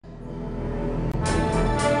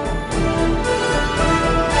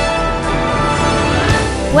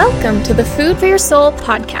Welcome to the Food for Your Soul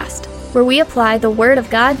podcast, where we apply the Word of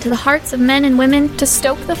God to the hearts of men and women to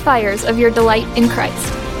stoke the fires of your delight in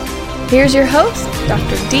Christ. Here's your host,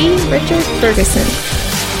 Dr. D. Richard Ferguson.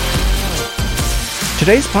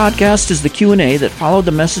 Today's podcast is the Q&A that followed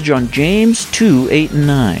the message on James 2, 8, and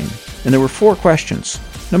 9. And there were 4 questions.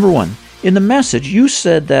 Number 1, in the message you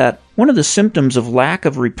said that one of the symptoms of lack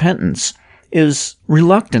of repentance is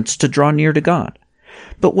reluctance to draw near to God.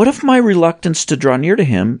 But what if my reluctance to draw near to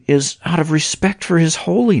Him is out of respect for His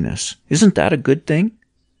holiness? Isn't that a good thing?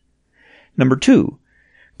 Number 2,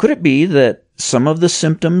 could it be that some of the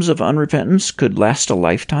symptoms of unrepentance could last a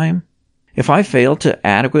lifetime? If I fail to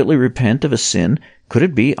adequately repent of a sin, could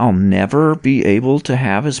it be I'll never be able to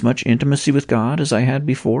have as much intimacy with God as I had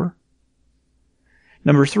before?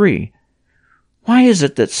 Number 3, why is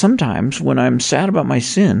it that sometimes when I'm sad about my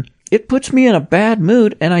sin, it puts me in a bad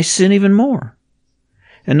mood and I sin even more?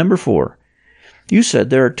 And number 4, you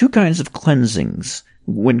said there are 2 kinds of cleansings,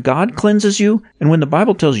 when God cleanses you and when the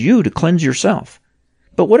Bible tells you to cleanse yourself.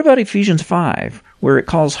 But what about Ephesians 5, where it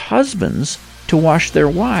calls husbands to wash their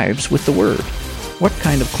wives with the Word? What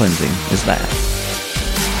kind of cleansing is that?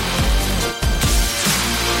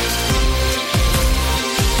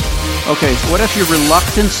 Okay, so what if your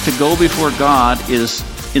reluctance to go before God is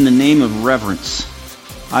in the name of reverence?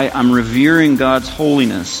 I'm revering God's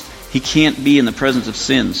holiness. He can't be in the presence of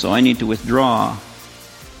sin, so I need to withdraw.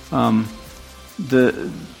 When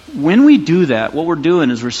we do that, what we're doing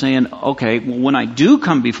is we're saying, okay, well, when I do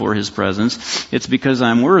come before His presence, it's because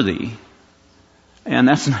I'm worthy. And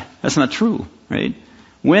that's not true, right?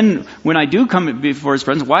 When I do come before His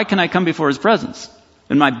presence, why can I come before His presence?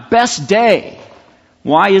 In my best day,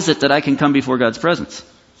 why is it that I can come before God's presence?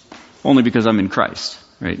 Only because I'm in Christ,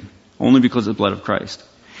 right? Only because of the blood of Christ.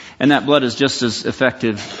 And that blood is just as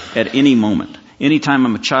effective at any moment. Anytime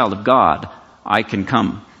I'm a child of God, I can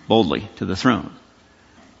come boldly to the throne.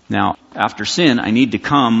 Now, after sin, I need to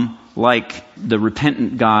come like the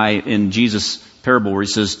repentant guy in Jesus' parable where He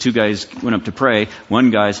says 2 guys went up to pray.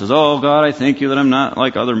 One guy says, "Oh God, I thank You that I'm not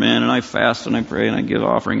like other men, and I fast and I pray and I give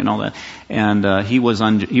offering and all that." And he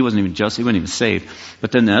wasn't even just, he wasn't even saved.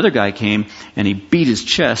 But then the other guy came and he beat his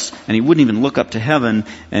chest and he wouldn't even look up to heaven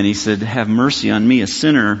and he said, "Have mercy on me, a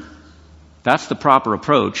sinner." That's the proper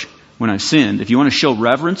approach when I've sinned. If you want to show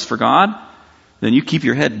reverence for God, then you keep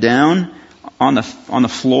your head down on the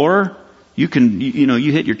floor. You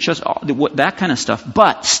hit your chest, that kind of stuff.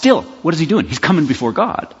 But still, what is he doing? He's coming before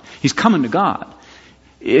God. He's coming to God.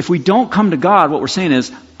 If we don't come to God, what we're saying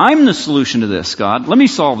is, I'm the solution to this, God. Let me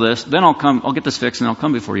solve this. Then I'll get this fixed and I'll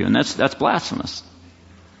come before You. And that's blasphemous.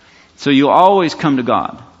 So you always come to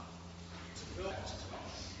God.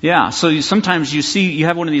 Yeah, so sometimes you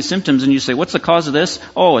have one of these symptoms and you say, what's the cause of this?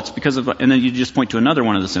 Oh, it's because of, and then you just point to another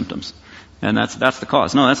one of the symptoms. And that's the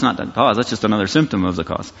cause. No, that's not the cause. That's just another symptom of the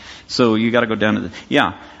cause. So you got to go down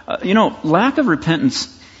to lack of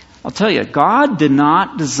repentance. I'll tell you, God did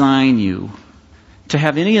not design you to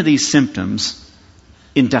have any of these symptoms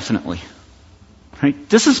indefinitely. Right?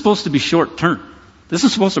 This is supposed to be short term. This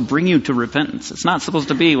is supposed to bring you to repentance. It's not supposed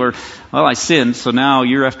to be where, well, I sinned, so now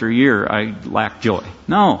year after year I lack joy.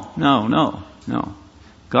 No.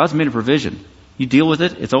 God's made a provision. You deal with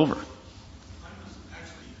it, it's over.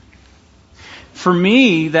 For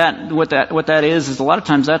me, what that is a lot of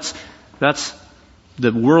times that's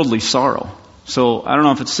the worldly sorrow. So I don't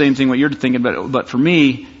know if it's the same thing what you're thinking, but for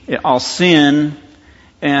me, I'll sin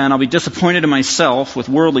and I'll be disappointed in myself with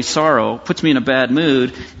worldly sorrow, puts me in a bad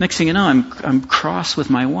mood. Next thing you know, I'm cross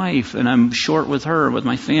with my wife and I'm short with her, with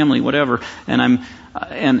my family, whatever. And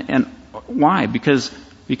and why? Because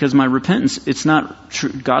my repentance, it's not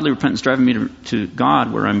true, godly repentance driving me to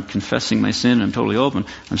God where I'm confessing my sin and I'm totally open.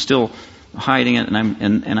 I'm still hiding it, and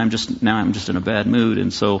I'm just in a bad mood,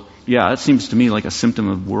 and so it seems to me like a symptom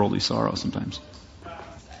of worldly sorrow sometimes.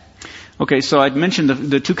 Okay, so I'd mentioned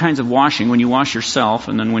the 2 kinds of washing: when you wash yourself,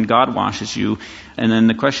 and then when God washes you. And then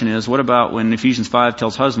the question is, what about when Ephesians 5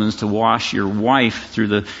 tells husbands to wash your wife through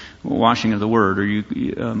the washing of the Word, or you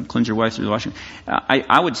cleanse your wife through the washing?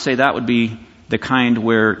 I would say that would be the kind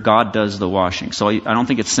where God does the washing. So I don't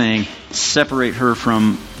think it's saying separate her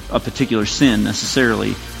from a particular sin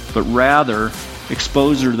necessarily, but rather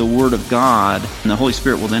expose her to the Word of God, and the Holy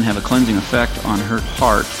Spirit will then have a cleansing effect on her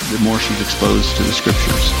heart the more she's exposed to the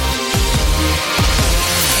Scriptures.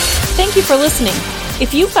 Thank you for listening.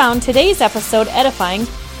 If you found today's episode edifying,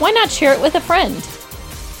 why not share it with a friend?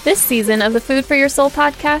 This season of the Food for Your Soul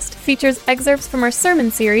podcast features excerpts from our sermon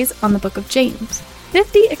series on the book of James.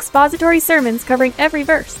 50 expository sermons covering every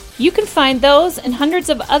verse. You can find those and hundreds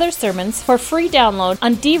of other sermons for free download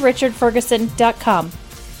on drichardferguson.com.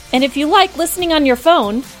 And if you like listening on your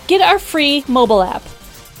phone, get our free mobile app.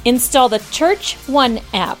 Install the Church One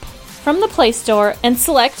app from the Play Store and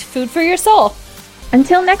select Food for Your Soul.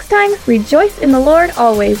 Until next time, rejoice in the Lord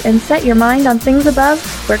always and set your mind on things above,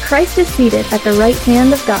 where Christ is seated at the right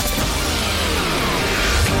hand of God.